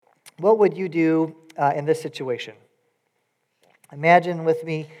What would you do in this situation? Imagine with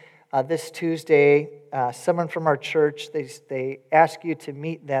me this Tuesday, someone from our church, they ask you to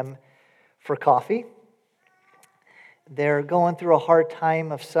meet them for coffee. They're going through a hard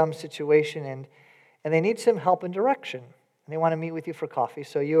time of some situation and they need some help and direction. And they want to meet with you for coffee,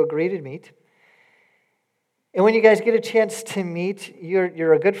 so you agree to meet. And when you guys get a chance to meet,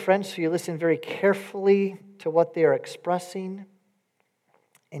 you're a good friend, so you listen very carefully to what they are expressing.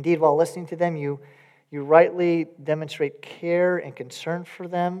 Indeed, while listening to them, you rightly demonstrate care and concern for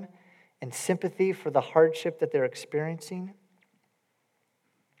them and sympathy for the hardship that they're experiencing.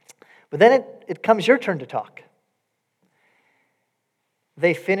 But then it comes your turn to talk.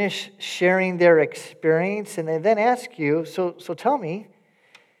 They finish sharing their experience and they then ask you, so tell me,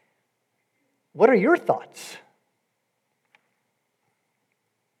 what are your thoughts?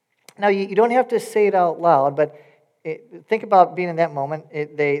 Now, you don't have to say it out loud, but think about being in that moment.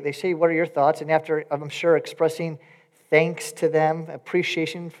 They say, what are your thoughts? And after, I'm sure, expressing thanks to them,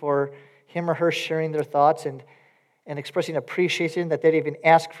 appreciation for him or her sharing their thoughts, and expressing appreciation that they'd even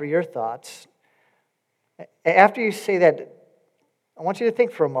ask for your thoughts. After you say that, I want you to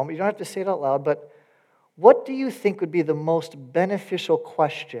think for a moment. You don't have to say it out loud, but what do you think would be the most beneficial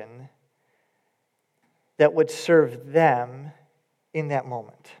question that would serve them in that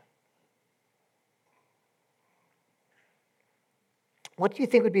moment? What do you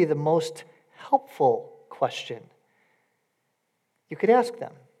think would be the most helpful question you could ask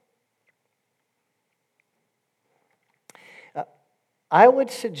them? I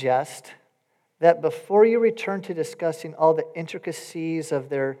would suggest that before you return to discussing all the intricacies of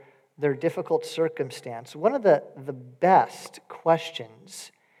their difficult circumstance, one of the best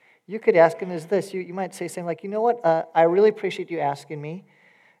questions you could ask them is this. You might say something like, you know what, I really appreciate you asking me.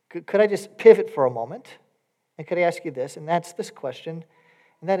 Could I just pivot for a moment? And could I ask you this? And that's this question.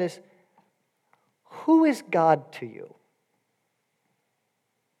 And that is, who is God to you?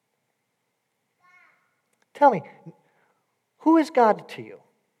 Tell me, who is God to you?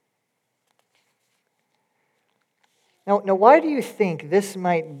 Now, why do you think this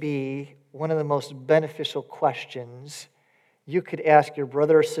might be one of the most beneficial questions you could ask your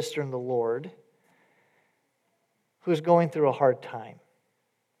brother or sister in the Lord who's going through a hard time?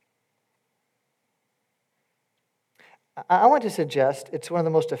 I want to suggest it's one of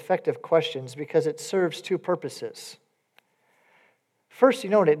the most effective questions because it serves two purposes. First, you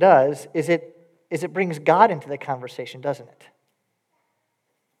know what it does is it brings God into the conversation, doesn't it?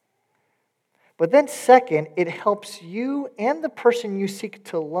 But then second, it helps you and the person you seek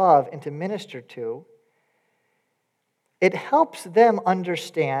to love and to minister to. It helps them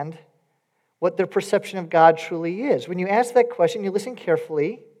understand what their perception of God truly is. When you ask that question, you listen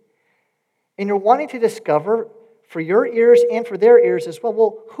carefully, and you're wanting to discover for your ears and for their ears as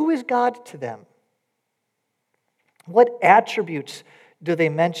well, who is God to them? What attributes do they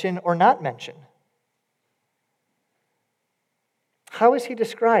mention or not mention? How is he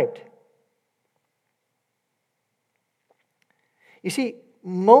described? You see,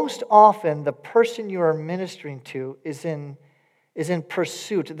 most often the person you are ministering to is in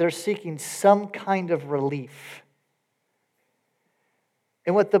pursuit. They're seeking some kind of relief.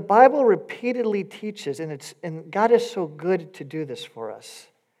 And what the Bible repeatedly teaches, and God is so good to do this for us,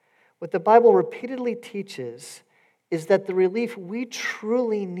 what the Bible repeatedly teaches is that the relief we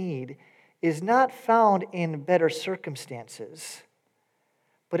truly need is not found in better circumstances,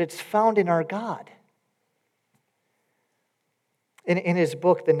 but it's found in our God. In his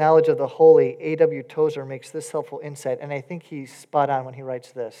book, The Knowledge of the Holy, A.W. Tozer makes this helpful insight, and I think he's spot on when he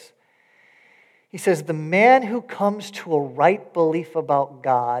writes this. He says, the man who comes to a right belief about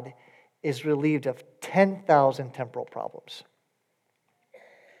God is relieved of 10,000 temporal problems.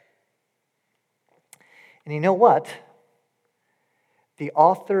 And you know what? The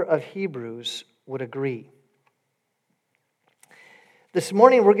author of Hebrews would agree. This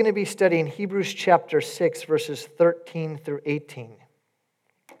morning we're going to be studying Hebrews chapter 6, verses 13 through 18.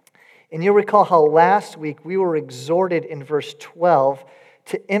 And you'll recall how last week we were exhorted in verse 12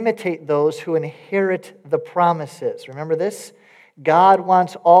 to imitate those who inherit the promises. Remember this? God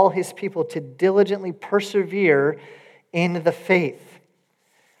wants all his people to diligently persevere in the faith.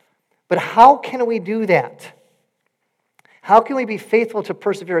 But how can we do that? How can we be faithful to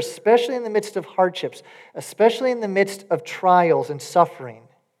persevere, especially in the midst of hardships, especially in the midst of trials and suffering?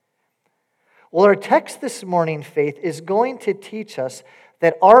 Well, our text this morning, Faith, is going to teach us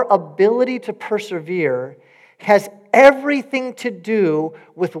that our ability to persevere has everything to do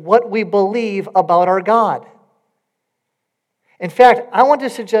with what we believe about our God. In fact, I want to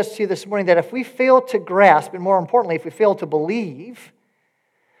suggest to you this morning that if we fail to grasp, and more importantly, if we fail to believe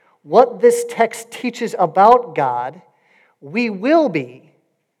what this text teaches about God, we will be,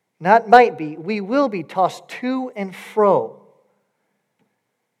 not might be, we will be tossed to and fro,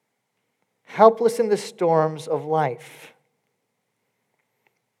 helpless in the storms of life.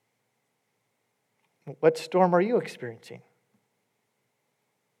 What storm are you experiencing?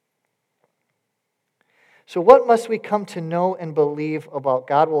 So what must we come to know and believe about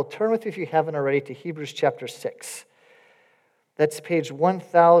God? Well, turn with me, if you haven't already, to Hebrews chapter 6. That's page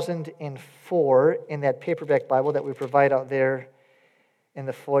 1004 in that paperback Bible that we provide out there in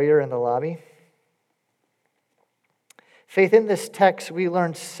the foyer in the lobby. Faith, in this text, we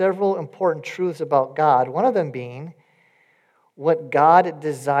learn several important truths about God, one of them being what God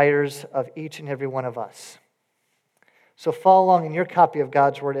desires of each and every one of us. So follow along in your copy of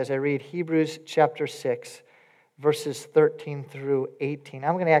God's Word as I read Hebrews chapter 6, verses 13 through 18.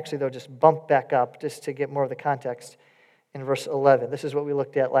 I'm going to actually, though, just bump back up just to get more of the context in verse 11. This is what we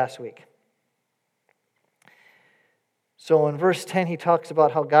looked at last week. So in verse 10, he talks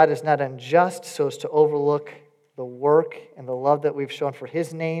about how God is not unjust so as to overlook the work and the love that we've shown for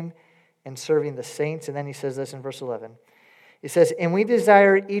His name in serving the saints. And then he says this in verse 11. He says, "And we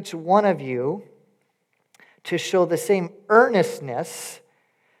desire each one of you to show the same earnestness,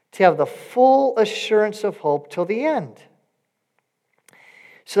 to have the full assurance of hope till the end,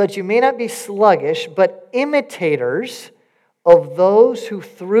 so that you may not be sluggish, but imitators of those who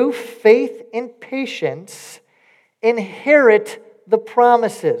through faith and patience inherit the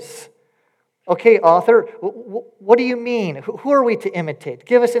promises." Okay, author, what do you mean? Who are we to imitate?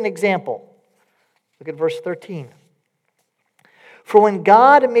 Give us an example. Look at verse 13. "For when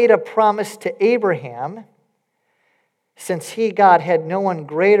God made a promise to Abraham, since He, God, had no one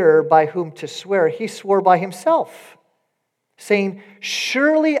greater by whom to swear, He swore by Himself, saying,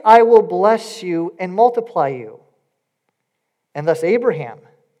 'Surely I will bless you and multiply you.' And thus Abraham,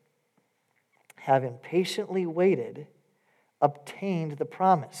 having patiently waited, obtained the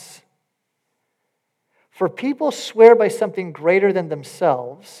promise. For people swear by something greater than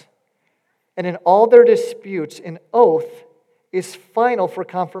themselves, and in all their disputes, an oath is final for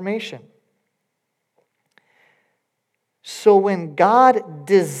confirmation. So when God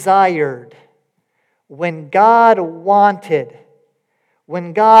desired, when God wanted,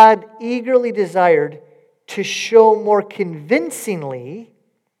 when God eagerly desired to show more convincingly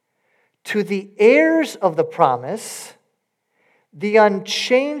to the heirs of the promise the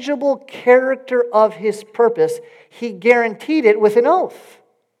unchangeable character of His purpose, He guaranteed it with an oath.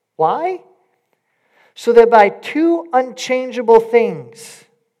 Why? So that by two unchangeable things,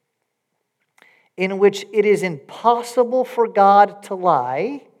 in which it is impossible for God to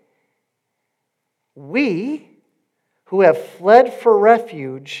lie, we, who have fled for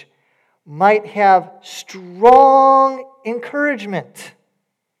refuge, might have strong encouragement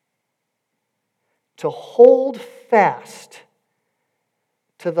to hold fast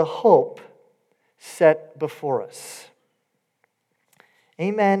to the hope set before us."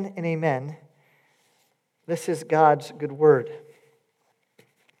 Amen and amen. This is God's good word.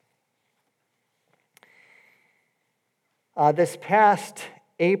 This past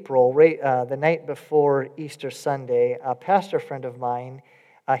April, the night before Easter Sunday, a pastor friend of mine,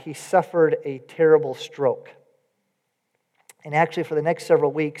 he suffered a terrible stroke. And actually, for the next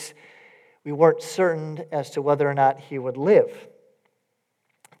several weeks, we weren't certain as to whether or not he would live.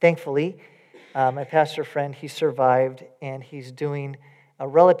 Thankfully, my pastor friend, he survived, and he's doing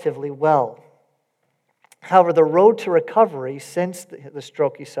relatively well. However, the road to recovery, since the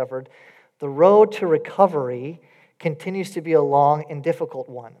stroke he suffered, the road to recovery continues to be a long and difficult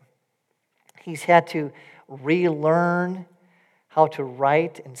one. He's had to relearn how to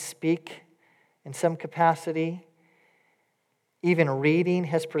write and speak in some capacity. Even reading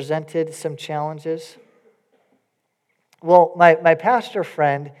has presented some challenges. Well, my pastor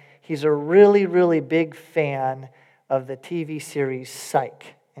friend, he's a really, really big fan of the TV series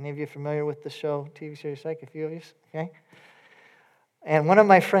Psych. Any of you familiar with the show, TV series Psych? A few of you? Okay. And one of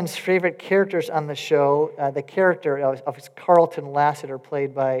my friend's favorite characters on the show, the character of Carlton Lassiter,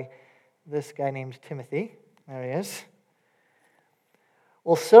 played by this guy named Timothy. There he is.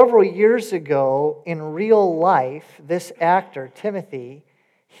 Well, several years ago, in real life, this actor, Timothy,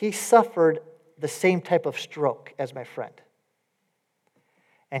 he suffered the same type of stroke as my friend.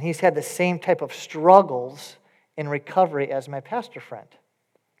 And he's had the same type of struggles in recovery as my pastor friend.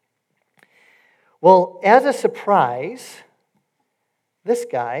 Well, as a surprise, this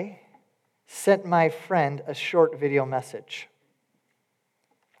guy sent my friend a short video message.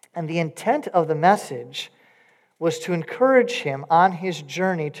 And the intent of the message was to encourage him on his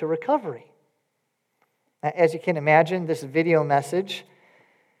journey to recovery. As you can imagine, this video message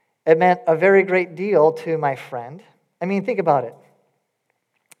It meant a very great deal to my friend. I mean, think about it.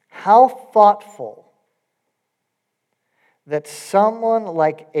 How thoughtful that someone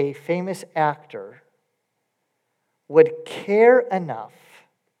like a famous actor would care enough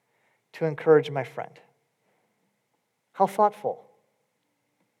to encourage my friend. How thoughtful.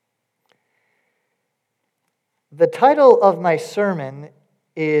 The title of my sermon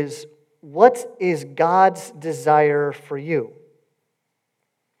is, What is God's Desire for You?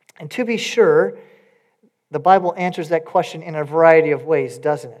 And to be sure, the Bible answers that question in a variety of ways,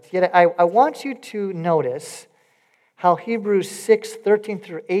 doesn't it? Yet I want you to notice how Hebrews 6:13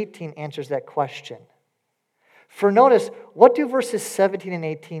 through 18 answers that question. For notice, what do verses 17 and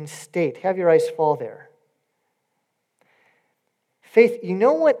 18 state? Have your eyes fall there. Faith, you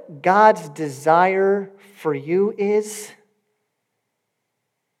know what God's desire for you is?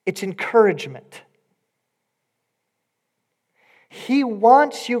 It's encouragement. He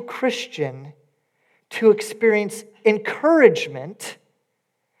wants you, Christian, to experience encouragement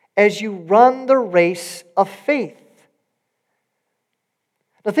as you run the race of faith.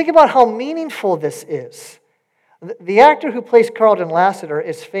 Now think about how meaningful this is. The actor who plays Carlton Lassiter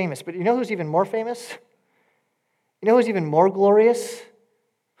is famous, but you know who's even more famous? You know who's even more glorious?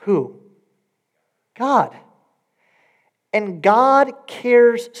 Who? God. And God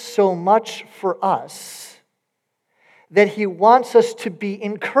cares so much for us that He wants us to be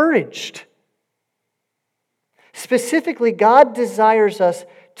encouraged. Specifically, God desires us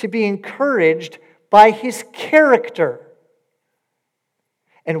to be encouraged by His character.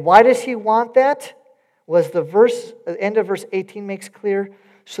 And why does He want that? Well, as the end of verse 18 makes clear,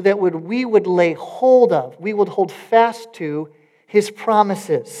 so that we would lay hold of, we would hold fast to His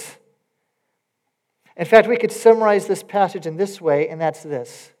promises. In fact, we could summarize this passage in this way, and that's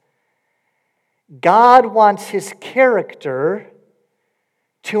this. God wants His character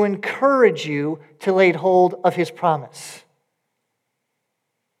to encourage you to lay hold of His promise.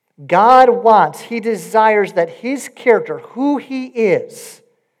 God wants, He desires that His character, who He is,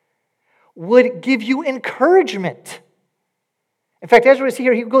 would give you encouragement. In fact, as we see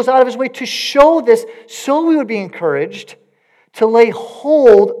here, He goes out of His way to show this so we would be encouraged to lay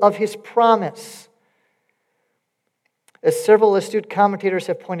hold of His promise. As several astute commentators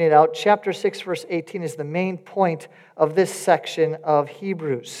have pointed out, chapter 6, verse 18 is the main point of this section of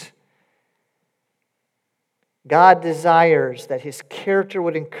Hebrews. God desires that His character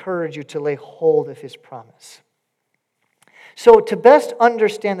would encourage you to lay hold of His promise. So to best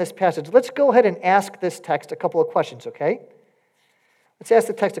understand this passage, let's go ahead and ask this text a couple of questions, okay? Let's ask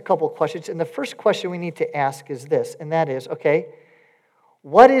the text a couple of questions. And the first question we need to ask is this, and that is, okay,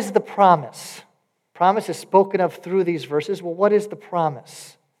 what is the promise? Promise is spoken of through these verses. Well, what is the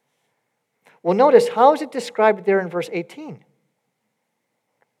promise? Well, notice, how is it described there in verse 18?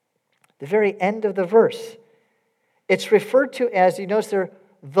 The very end of the verse. It's referred to as, you notice there,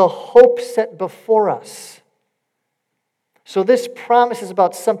 the hope set before us. So this promise is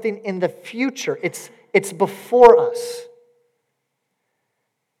about something in the future. It's before us.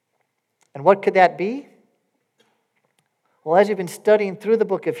 And what could that be? Well, as you've been studying through the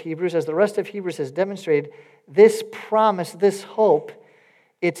book of Hebrews, as the rest of Hebrews has demonstrated, this promise, this hope,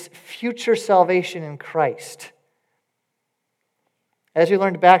 it's future salvation in Christ. As we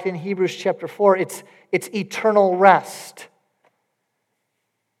learned back in Hebrews chapter 4, it's eternal rest.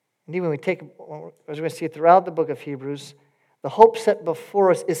 Indeed, when we take, as we're going to see throughout the book of Hebrews, the hope set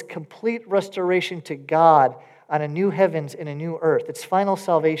before us is complete restoration to God on a new heavens and a new earth. It's final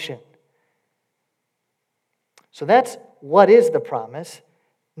salvation. So that's what is the promise.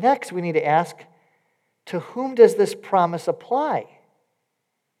 Next, we need to ask, to whom does this promise apply?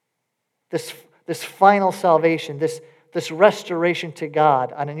 This final salvation, this restoration to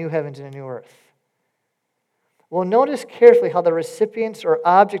God on a new heavens and a new earth. Well, notice carefully how the recipients or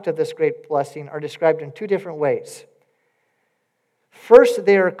object of this great blessing are described in two different ways. First,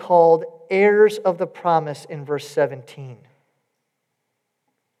 they are called heirs of the promise in verse 17.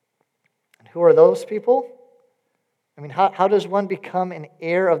 And who are those people? I mean, how does one become an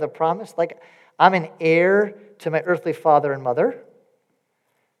heir of the promise? Like, I'm an heir to my earthly father and mother.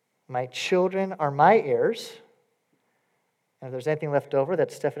 My children are my heirs. And if there's anything left over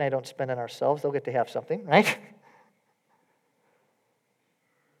that Steph and I don't spend on ourselves, they'll get to have something, right?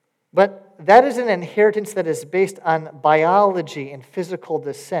 But that is an inheritance that is based on biology and physical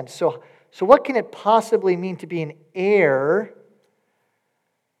descent. So what can it possibly mean to be an heir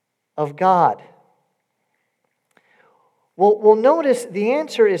of God? Well, notice the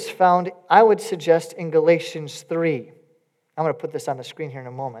answer is found, I would suggest, in Galatians 3. I'm going to put this on the screen here in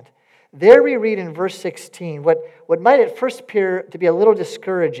a moment. There we read in verse 16 what might at first appear to be a little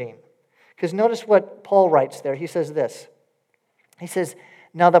discouraging. Because notice what Paul writes there. He says this. He says,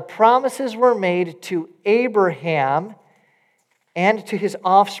 "Now the promises were made to Abraham and to his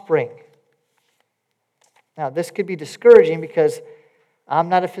offspring." Now this could be discouraging because I'm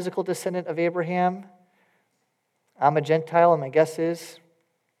not a physical descendant of Abraham. I'm a Gentile, and my guess is,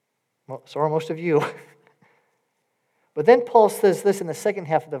 so are most of you. But then Paul says this in the second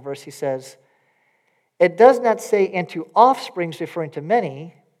half of the verse. He says, "It does not say, and to offsprings, referring to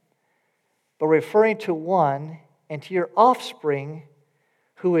many, but referring to one, and to your offspring,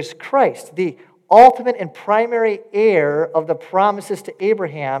 who is Christ." The ultimate and primary heir of the promises to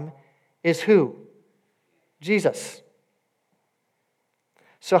Abraham is who? Jesus.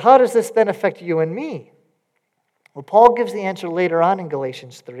 So how does this then affect you and me? Well, Paul gives the answer later on in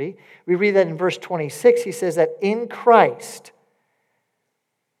Galatians 3. We read that in verse 26. He says that in Christ,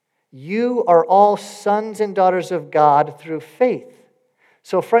 you are all sons and daughters of God through faith.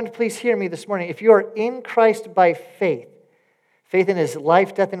 So, friend, please hear me this morning. If you are in Christ by faith, faith in his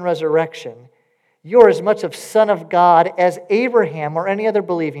life, death, and resurrection, you are as much of son of God as Abraham or any other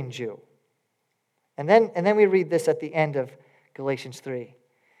believing Jew. And then we read this at the end of Galatians 3.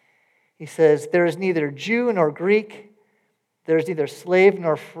 He says, "There is neither Jew nor Greek, there is neither slave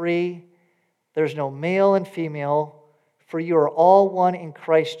nor free, there is no male and female, for you are all one in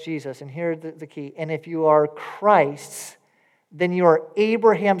Christ Jesus." And here's the key. "And if you are Christ's, then you are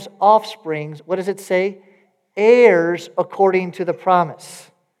Abraham's offsprings." What does it say? "Heirs according to the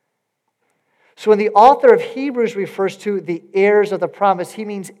promise." So when the author of Hebrews refers to the heirs of the promise, he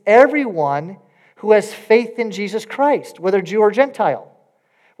means everyone who has faith in Jesus Christ, whether Jew or Gentile.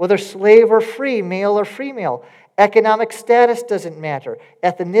 Whether slave or free, male or female, economic status doesn't matter.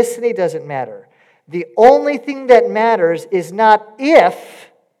 Ethnicity doesn't matter. The only thing that matters is not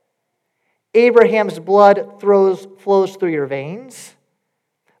if Abraham's blood flows through your veins,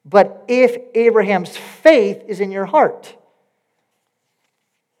 but if Abraham's faith is in your heart.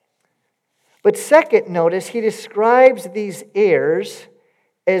 But second, notice he describes these heirs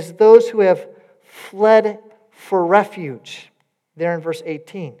as those who have fled for refuge. There in verse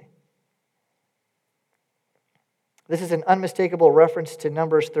 18. This is an unmistakable reference to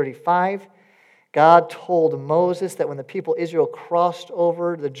Numbers 35. God told Moses that when the people Israel crossed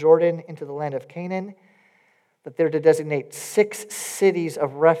over the Jordan into the land of Canaan, that they're to designate 6 cities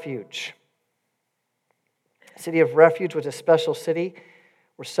of refuge. A city of refuge was a special city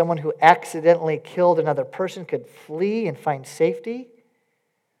where someone who accidentally killed another person could flee and find safety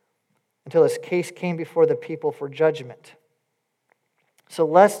until his case came before the people for judgment. So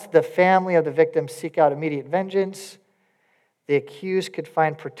lest the family of the victim seek out immediate vengeance, the accused could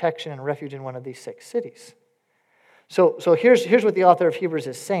find protection and refuge in one of these 6 cities. So here's what the author of Hebrews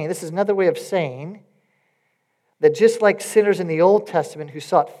is saying. This is another way of saying that just like sinners in the Old Testament who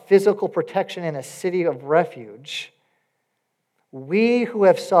sought physical protection in a city of refuge, we who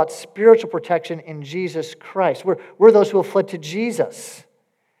have sought spiritual protection in Jesus Christ, we're those who have fled to Jesus.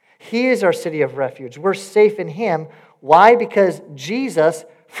 He is our city of refuge. We're safe in him. Why? Because Jesus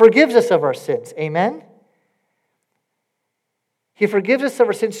forgives us of our sins. Amen? He forgives us of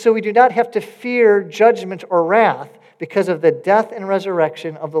our sins so we do not have to fear judgment or wrath because of the death and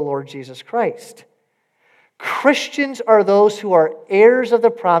resurrection of the Lord Jesus Christ. Christians are those who are heirs of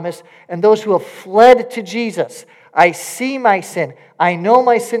the promise and those who have fled to Jesus. I see my sin. I know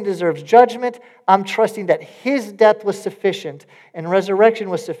my sin deserves judgment. I'm trusting that his death was sufficient and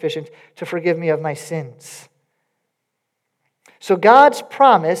resurrection was sufficient to forgive me of my sins. So God's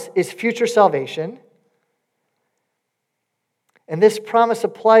promise is future salvation. And this promise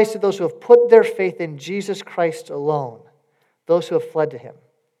applies to those who have put their faith in Jesus Christ alone, those who have fled to him.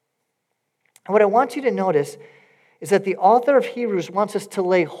 And what I want you to notice is that the author of Hebrews wants us to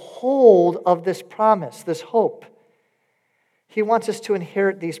lay hold of this promise, this hope. He wants us to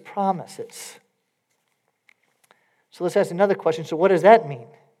inherit these promises. So let's ask another question. So what does that mean?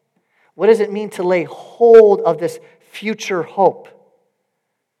 What does it mean to lay hold of this future hope?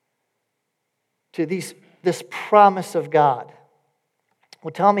 To this promise of God?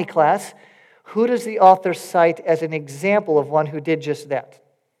 Well, tell me, class, who does the author cite as an example of one who did just that?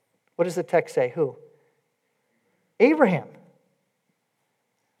 What does the text say? Who? Abraham.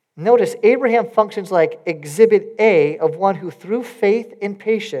 Notice, Abraham functions like exhibit A of one who, through faith and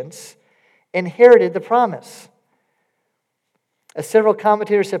patience, inherited the promise. As several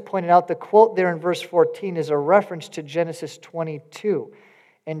commentators have pointed out, the quote there in verse 14 is a reference to Genesis 22.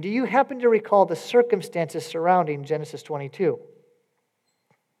 And do you happen to recall the circumstances surrounding Genesis 22?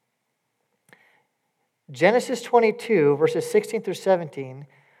 Genesis 22, verses 16 through 17,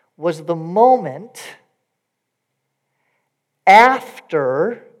 was the moment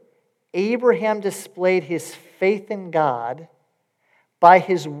after Abraham displayed his faith in God by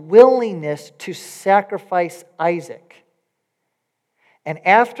his willingness to sacrifice Isaac. And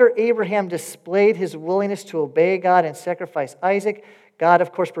after Abraham displayed his willingness to obey God and sacrifice Isaac, God,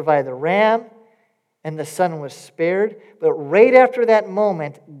 of course, provided the ram, and the son was spared. But right after that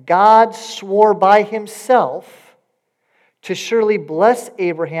moment, God swore by himself to surely bless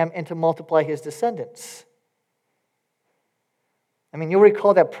Abraham and to multiply his descendants. I mean, you'll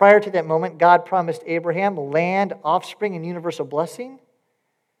recall that prior to that moment, God promised Abraham land, offspring, and universal blessing.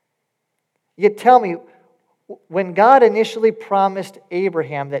 Yet tell me, when God initially promised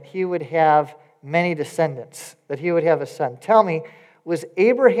Abraham that he would have many descendants, that he would have a son, tell me, was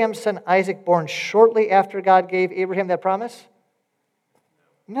Abraham's son Isaac born shortly after God gave Abraham that promise?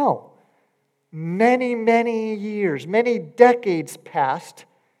 No. Many, many years, many decades passed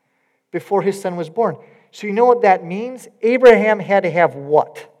before his son was born. So you know what that means? Abraham had to have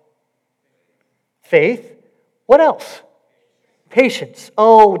what? Faith. What else? Patience.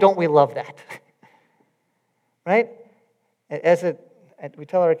 Oh, don't we love that? Right? We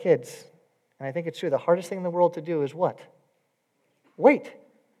tell our kids, and I think it's true, the hardest thing in the world to do is what? Wait.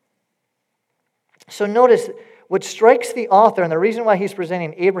 So notice, what strikes the author, and the reason why he's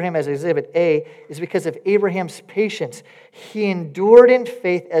presenting Abraham as Exhibit A, is because of Abraham's patience. He endured in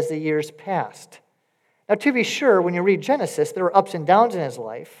faith as the years passed. Now, to be sure, when you read Genesis, there were ups and downs in his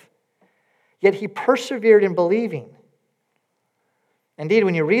life, yet he persevered in believing. Indeed,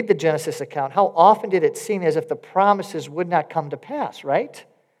 when you read the Genesis account, how often did it seem as if the promises would not come to pass, right?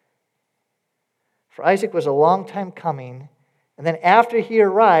 For Isaac was a long time coming, and then after he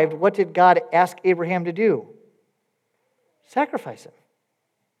arrived, what did God ask Abraham to do? Sacrifice him.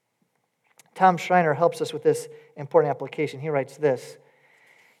 Tom Schreiner helps us with this important application. He writes this.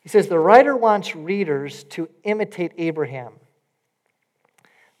 He says, the writer wants readers to imitate Abraham.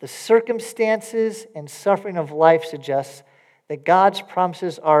 The circumstances and suffering of life suggests that God's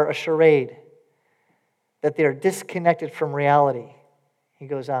promises are a charade, that they are disconnected from reality. He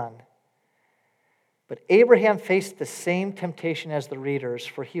goes on. But Abraham faced the same temptation as the readers,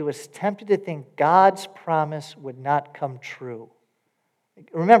 for he was tempted to think God's promise would not come true.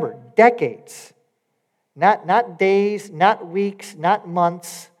 Remember, decades, not days, not weeks, not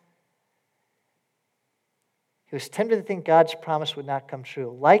months. He was tempted to think God's promise would not come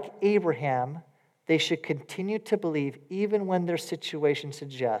true. Like Abraham, they should continue to believe even when their situation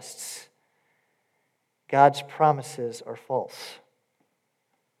suggests God's promises are false.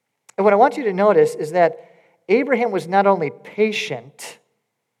 And what I want you to notice is that Abraham was not only patient,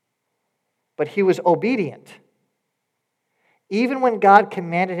 but he was obedient. Even when God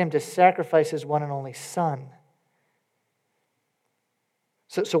commanded him to sacrifice his one and only son.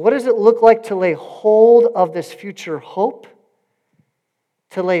 So what does it look like to lay hold of this future hope?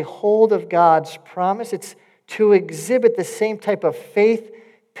 To lay hold of God's promise? It's to exhibit the same type of faith,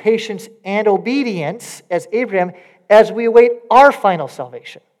 patience, and obedience as Abraham as we await our final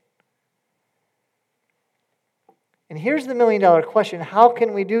salvation. And here's the million-dollar question. How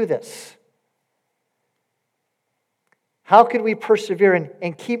can we do this? How can we persevere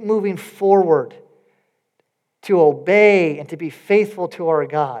and keep moving forward to obey and to be faithful to our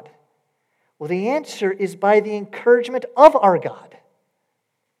God? Well, the answer is by the encouragement of our God.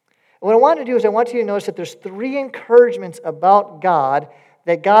 And what I want to do is I want you to notice that there's 3 encouragements about God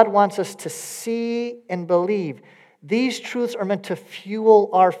that God wants us to see and believe. These truths are meant to fuel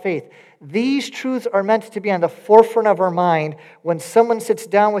our faith. These truths are meant to be on the forefront of our mind when someone sits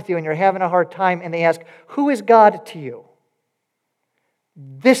down with you and you're having a hard time and they ask, who is God to you?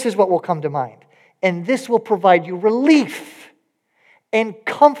 This is what will come to mind. And this will provide you relief and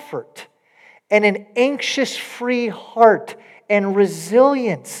comfort and an anxious-free heart and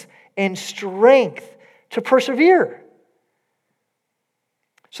resilience and strength to persevere.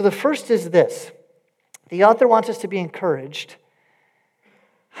 So the first is this. The author wants us to be encouraged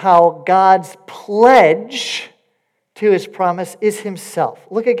how God's pledge to his promise is himself.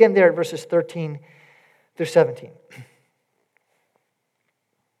 Look again there at verses 13 through 17.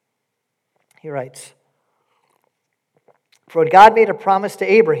 He writes, for God made a promise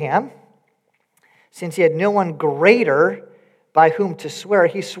to Abraham, since he had no one greater by whom to swear,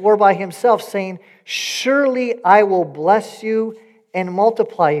 he swore by himself, saying, surely I will bless you and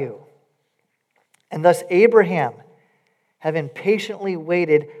multiply you. And thus Abraham, having patiently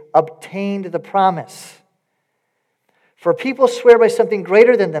waited, obtained the promise. For people swear by something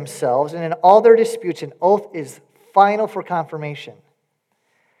greater than themselves, and in all their disputes an oath is final for confirmation.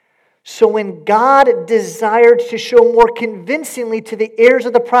 So when God desired to show more convincingly to the heirs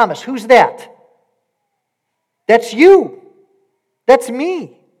of the promise, who's that? That's you. That's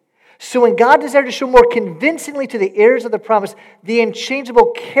me. So when God desired to show more convincingly to the heirs of the promise the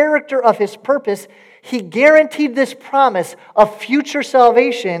unchangeable character of his purpose, he guaranteed this promise of future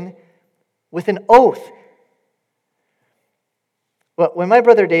salvation with an oath. Well, when my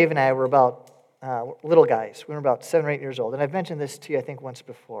brother Dave and I were about little guys, we were about 7 or 8 years old, and I've mentioned this to you, I think, once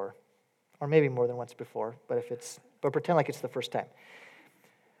before, or maybe more than once before, but pretend like it's the first time.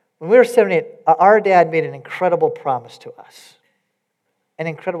 When we were 7 or 8, our dad made an incredible promise to us. An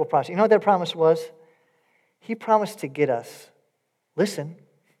incredible promise. You know what that promise was? He promised to get us, listen,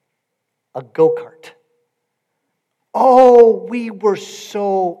 a go-kart. Oh, we were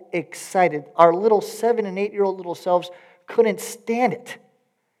so excited. Our little 7 and 8-year-old little selves couldn't stand it.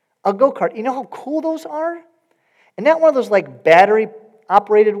 A go-kart. You know how cool those are? And not one of those like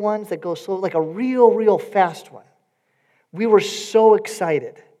battery-operated ones that go slow, like a real fast one. We were so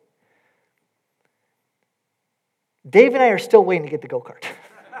excited. Dave and I are still waiting to get the go-kart.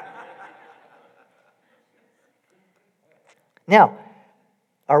 Now,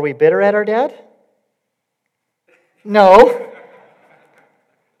 are we bitter at our dad? No.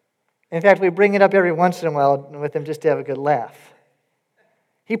 In fact, we bring it up every once in a while with him just to have a good laugh.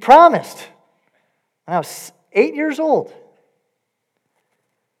 He promised when I was 8 years old.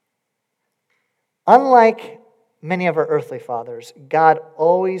 Unlike many of our earthly fathers, God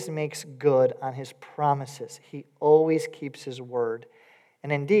always makes good on his promises. He always keeps his word.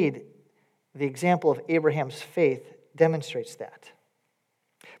 And indeed, the example of Abraham's faith demonstrates that.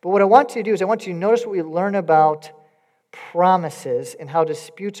 But what I want you to do is I want you to notice what we learn about promises and how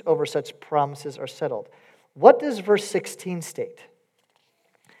disputes over such promises are settled. What does verse 16 state?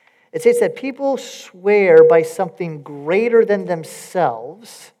 It states that people swear by something greater than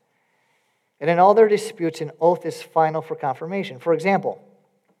themselves, and in all their disputes, an oath is final for confirmation. For example,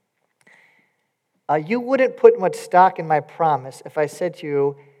 you wouldn't put much stock in my promise if I said to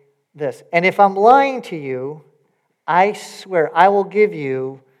you this, and if I'm lying to you, I swear I will give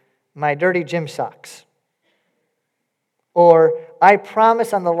you my dirty gym socks. Or, I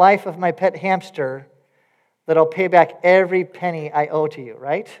promise on the life of my pet hamster that I'll pay back every penny I owe to you,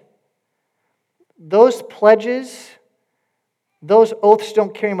 right? Those pledges, those oaths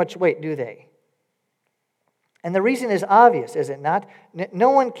don't carry much weight, do they? And the reason is obvious, is it not?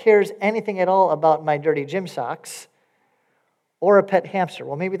 No one cares anything at all about my dirty gym socks or a pet hamster.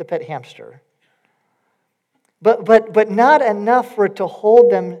 Well, maybe the pet hamster. But not enough for it to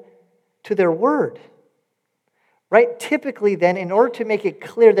hold them to their word. Right? Typically then, in order to make it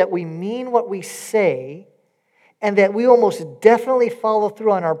clear that we mean what we say and that we almost definitely follow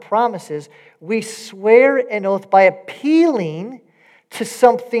through on our promises, we swear an oath by appealing to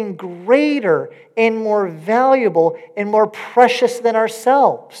something greater and more valuable and more precious than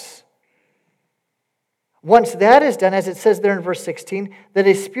ourselves. Once that is done, as it says there in verse 16, the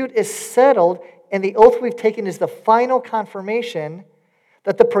dispute is settled and the oath we've taken is the final confirmation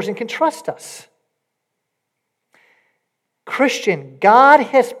that the person can trust us. Christian, God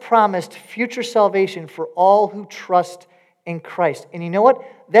has promised future salvation for all who trust in Christ. And you know what?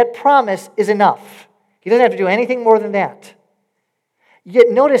 That promise is enough. He doesn't have to do anything more than that. Yet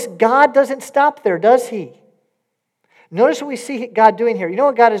notice, God doesn't stop there, does he? Notice what we see God doing here. You know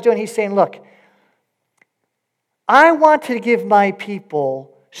what God is doing? He's saying, look, I want to give my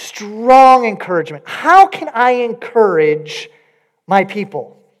people strong encouragement. How can I encourage my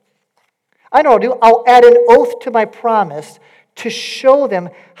people? I know what I'll do. I'll add an oath to my promise to show them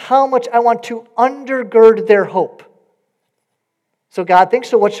how much I want to undergird their hope. So God thinks,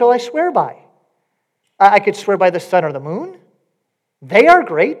 so what shall I swear by? I could swear by the sun or the moon. They are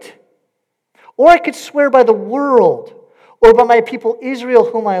great. Or I could swear by the world, or by my people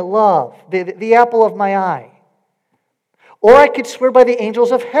Israel whom I love, the apple of my eye. Or I could swear by the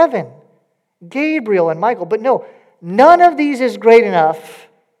angels of heaven, Gabriel and Michael. But no, none of these is great enough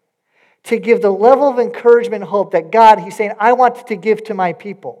to give the level of encouragement and hope that God, he's saying, I want to give to my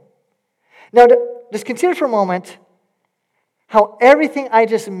people. Now, just consider for a moment how everything I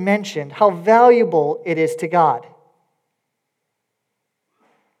just mentioned, how valuable it is to God.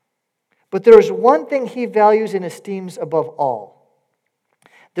 But there is one thing he values and esteems above all.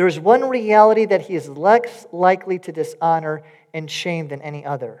 There is one reality that he is less likely to dishonor and shame than any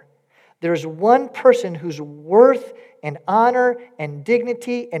other. There is one person whose worth and honor and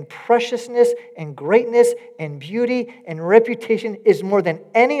dignity and preciousness and greatness and beauty and reputation is more than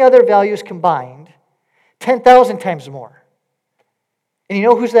any other values combined, 10,000 times more. And you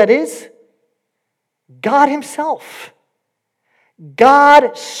know whose that is? God himself.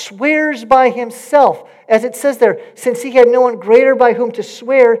 God swears by himself. As it says there, since he had no one greater by whom to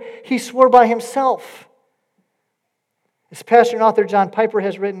swear, he swore by himself. As pastor and author John Piper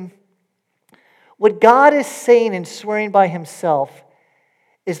has written, what God is saying in swearing by himself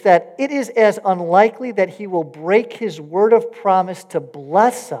is that it is as unlikely that he will break his word of promise to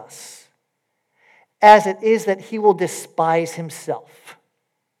bless us as it is that he will despise himself.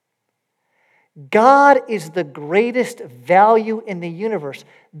 God is the greatest value in the universe.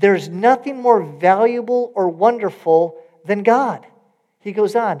 There's nothing more valuable or wonderful than God. He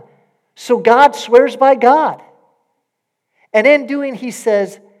goes on. So God swears by God. And in doing, he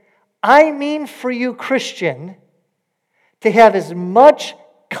says, I mean for you, Christian, to have as much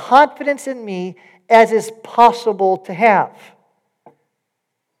confidence in me as is possible to have.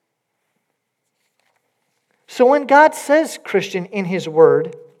 So when God says, Christian, in his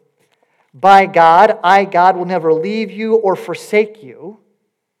word, by God, I, God, will never leave you or forsake you,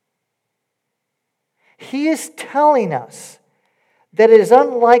 he is telling us that it is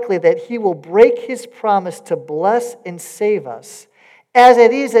unlikely that he will break his promise to bless and save us, as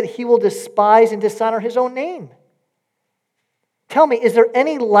it is that he will despise and dishonor his own name. Tell me, is there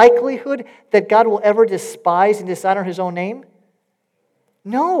any likelihood that God will ever despise and dishonor his own name?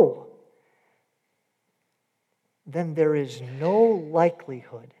 No. Then there is no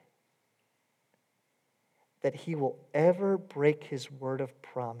likelihood that he will ever break his word of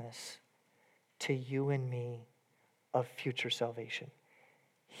promise to you and me of future salvation.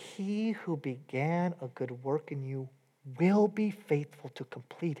 He who began a good work in you will be faithful to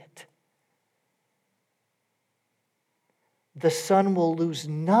complete it. The Son will lose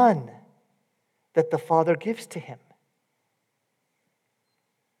none that the Father gives to him.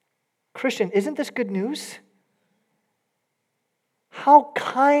 Christian, isn't this good news? How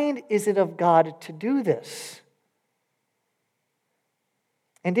kind is it of God to do this?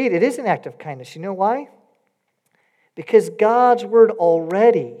 Indeed, it is an act of kindness. You know why? Because God's word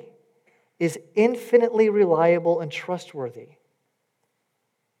already is infinitely reliable and trustworthy.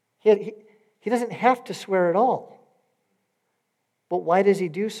 He doesn't have to swear at all. But why does he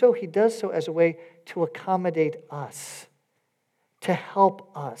do so? He does so as a way to accommodate us, to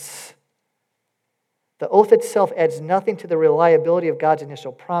help us. The oath itself adds nothing to the reliability of God's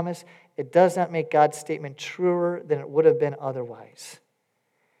initial promise. It does not make God's statement truer than it would have been otherwise.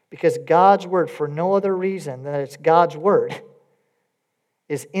 Because God's word, for no other reason than it's God's word,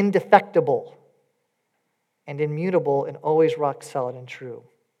 is indefectible and immutable and always rock solid and true.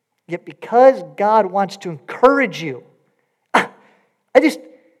 Yet because God wants to encourage you, I just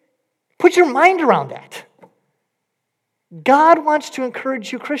put your mind around that. God wants to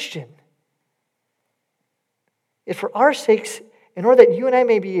encourage you, Christian. If for our sakes, in order that you and I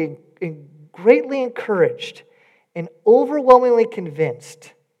may be greatly encouraged and overwhelmingly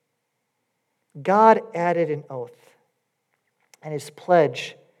convinced, God added an oath, and his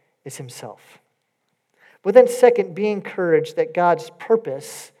pledge is himself. But then second, be encouraged that God's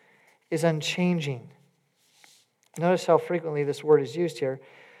purpose is unchanging. Notice how frequently this word is used here.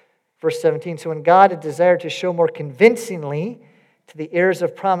 Verse 17, so when God had desired to show more convincingly to the heirs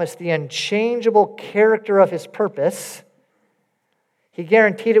of promise the unchangeable character of his purpose, he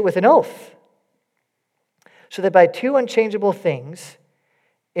guaranteed it with an oath, so that by two unchangeable things,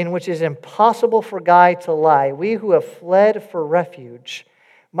 in which it is impossible for God to lie, we who have fled for refuge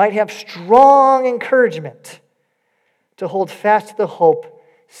might have strong encouragement to hold fast to the hope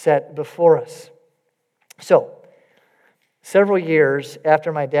set before us. So, several years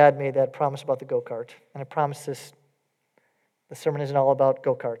after my dad made that promise about the go-kart, and I promise this, the sermon isn't all about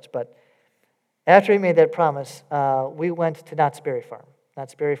go-karts, but after he made that promise, we went to Knott's Berry Farm.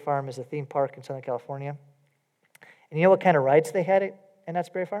 Knott's Berry Farm is a theme park in Southern California. And you know what kind of rides they had at Knott's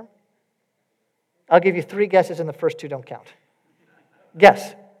Berry Farm? I'll give you 3 guesses, and the first 2 don't count.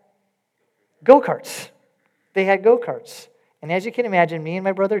 Guess. Go-karts. They had go-karts. And as you can imagine, me and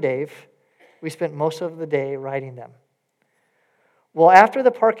my brother Dave, we spent most of the day riding them. Well, after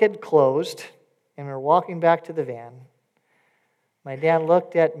the park had closed, and we were walking back to the van, my dad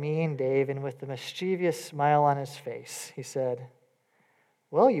looked at me and Dave, and with a mischievous smile on his face, he said,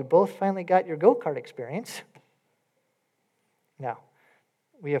 well, you both finally got your go-kart experience. Now,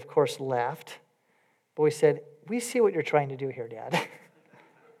 we of course laughed, but we said, we see what you're trying to do here, Dad.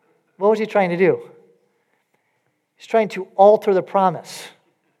 What was he trying to do? He's trying to alter the promise.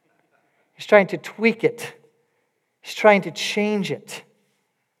 He's trying to tweak it. He's trying to change it.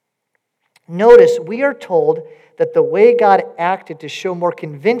 Notice, we are told that the way God acted to show more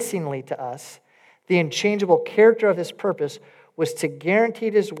convincingly to us the unchangeable character of his purpose was to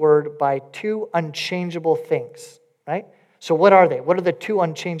guarantee his word by 2 unchangeable things, right? So what are they? What are the two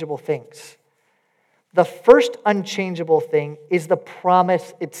unchangeable things? The first unchangeable thing is the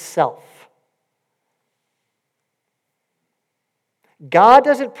promise itself. God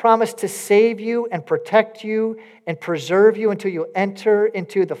doesn't promise to save you and protect you and preserve you until you enter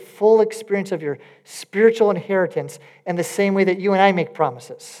into the full experience of your spiritual inheritance in the same way that you and I make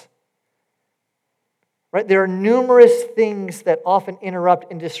promises. Right? There are numerous things that often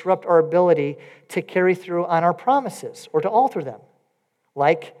interrupt and disrupt our ability to carry through on our promises or to alter them,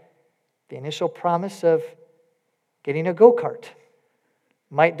 like the initial promise of getting a go-kart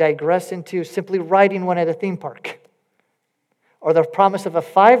might digress into simply riding one at a theme park. Or the promise of a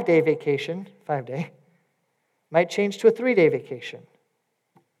 5-day vacation, 5-day, might change to a 3-day vacation.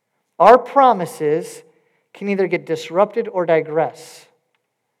 Our promises can either get disrupted or digress,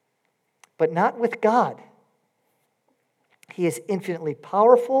 but not with God. He is infinitely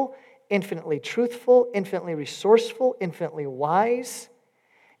powerful, infinitely truthful, infinitely resourceful, infinitely wise,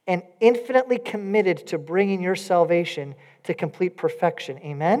 and infinitely committed to bringing your salvation to complete perfection.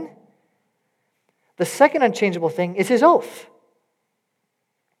 Amen? The second unchangeable thing is His oath.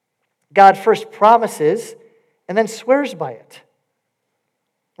 God first promises and then swears by it.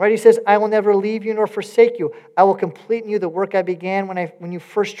 Right? He says, I will never leave you nor forsake you. I will complete in you the work I began when you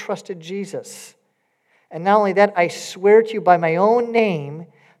first trusted Jesus. And not only that, I swear to you by my own name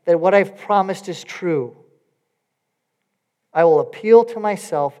that what I've promised is true. I will appeal to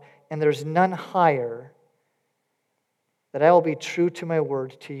myself, and there's none higher, that I will be true to my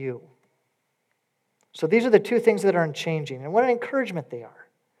word to you. So these are the two things that are unchanging, and what an encouragement they are.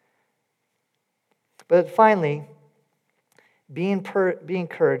 But finally, be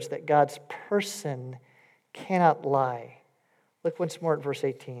encouraged that God's person cannot lie. Look once more at verse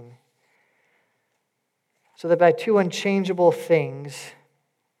 18. So that by two unchangeable things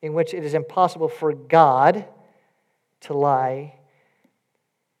in which it is impossible for God to lie,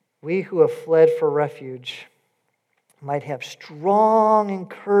 we who have fled for refuge might have strong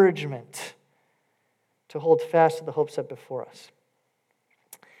encouragement to hold fast to the hope set before us.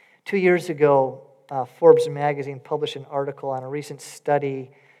 2 years ago, Forbes magazine published an article on a recent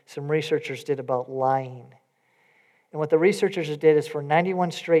study some researchers did about lying. And what the researchers did is for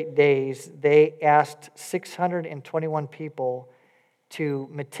 91 straight days, they asked 621 people to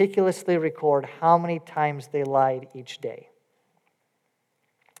meticulously record how many times they lied each day.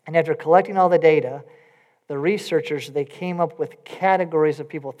 And after collecting all the data, the researchers, they came up with categories of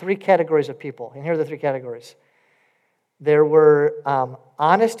people, 3 categories of people. And here are the 3 categories. There were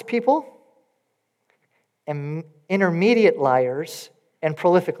honest people, and intermediate liars, and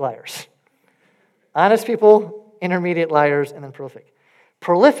prolific liars. Honest people, intermediate liars, and then prolific.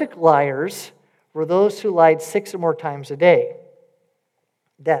 Prolific liars were those who lied 6 or more times a day.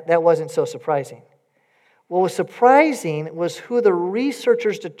 That wasn't so surprising. What was surprising was who the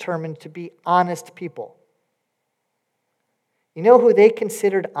researchers determined to be honest people. You know who they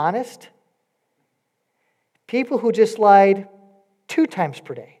considered honest? People who just lied 2 times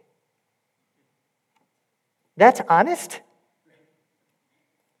per day. That's honest?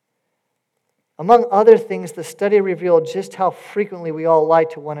 Among other things, the study revealed just how frequently we all lie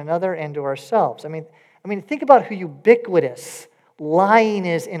to one another and to ourselves. I mean, think about how ubiquitous lying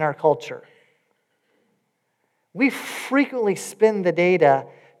is in our culture. We frequently spin the data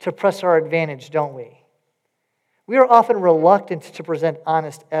to press our advantage, don't we? We are often reluctant to present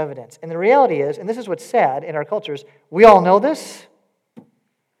honest evidence. And the reality is, and this is what's sad in our cultures, we all know this,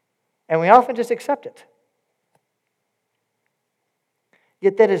 and we often just accept it.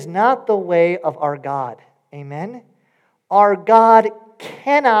 Yet that is not the way of our God. Amen? Our God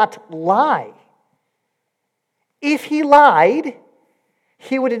cannot lie. If He lied,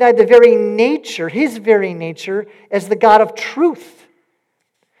 He would deny the very nature, His very nature, as the God of truth,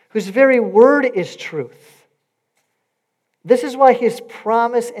 whose very word is truth. This is why His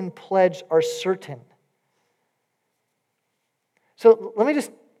promise and pledge are certain. So let me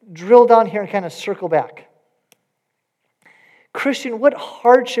just drill down here and kind of circle back. Christian, what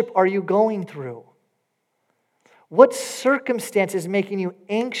hardship are you going through? What circumstance is making you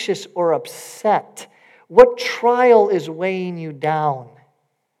anxious or upset? What trial is weighing you down?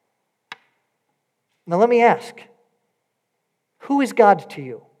 Now let me ask, who is God to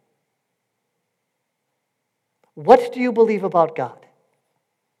you? What do you believe about God?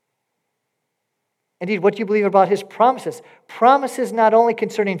 Indeed, what do you believe about His promises? Promises not only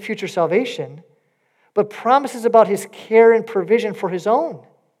concerning future salvation, but promises about His care and provision for His own.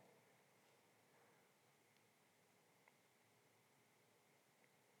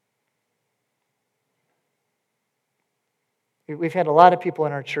 We've had a lot of people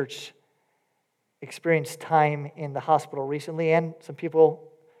in our church experienced time in the hospital recently, and some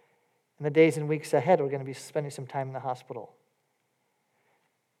people in the days and weeks ahead are going to be spending some time in the hospital.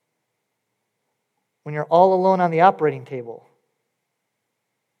 When you're all alone on the operating table,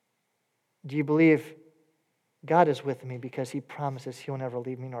 do you believe God is with me because He promises He will never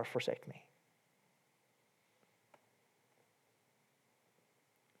leave me nor forsake me?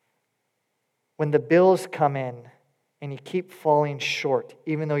 When the bills come in and you keep falling short,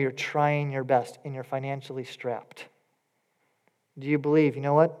 even though you're trying your best and you're financially strapped, do you believe, you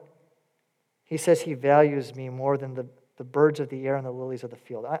know what? He says He values me more than the birds of the air and the lilies of the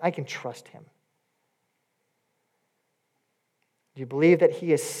field. I can trust Him. Do you believe that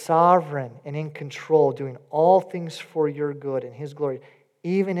He is sovereign and in control, doing all things for your good and His glory,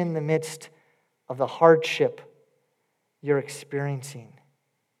 even in the midst of the hardship you're experiencing?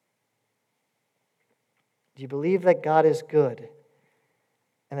 Do you believe that God is good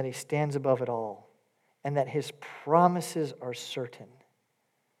and that He stands above it all and that His promises are certain?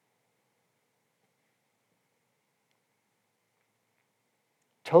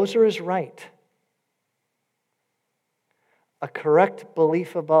 Tozer is right. A correct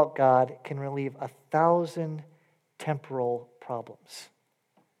belief about God can relieve 1,000 temporal problems.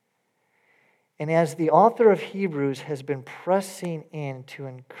 And as the author of Hebrews has been pressing in to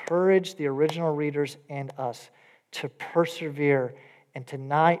encourage the original readers and us to persevere and to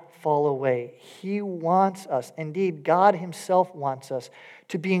not fall away, he wants us, indeed God Himself wants us,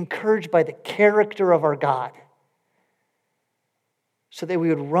 to be encouraged by the character of our God so that we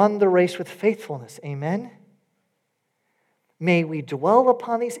would run the race with faithfulness. Amen? May we dwell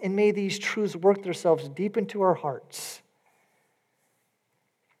upon these, and may these truths work themselves deep into our hearts,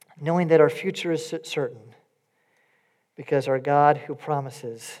 knowing that our future is certain, because our God who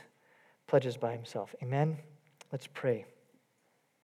promises pledges by Himself. Amen? Let's pray.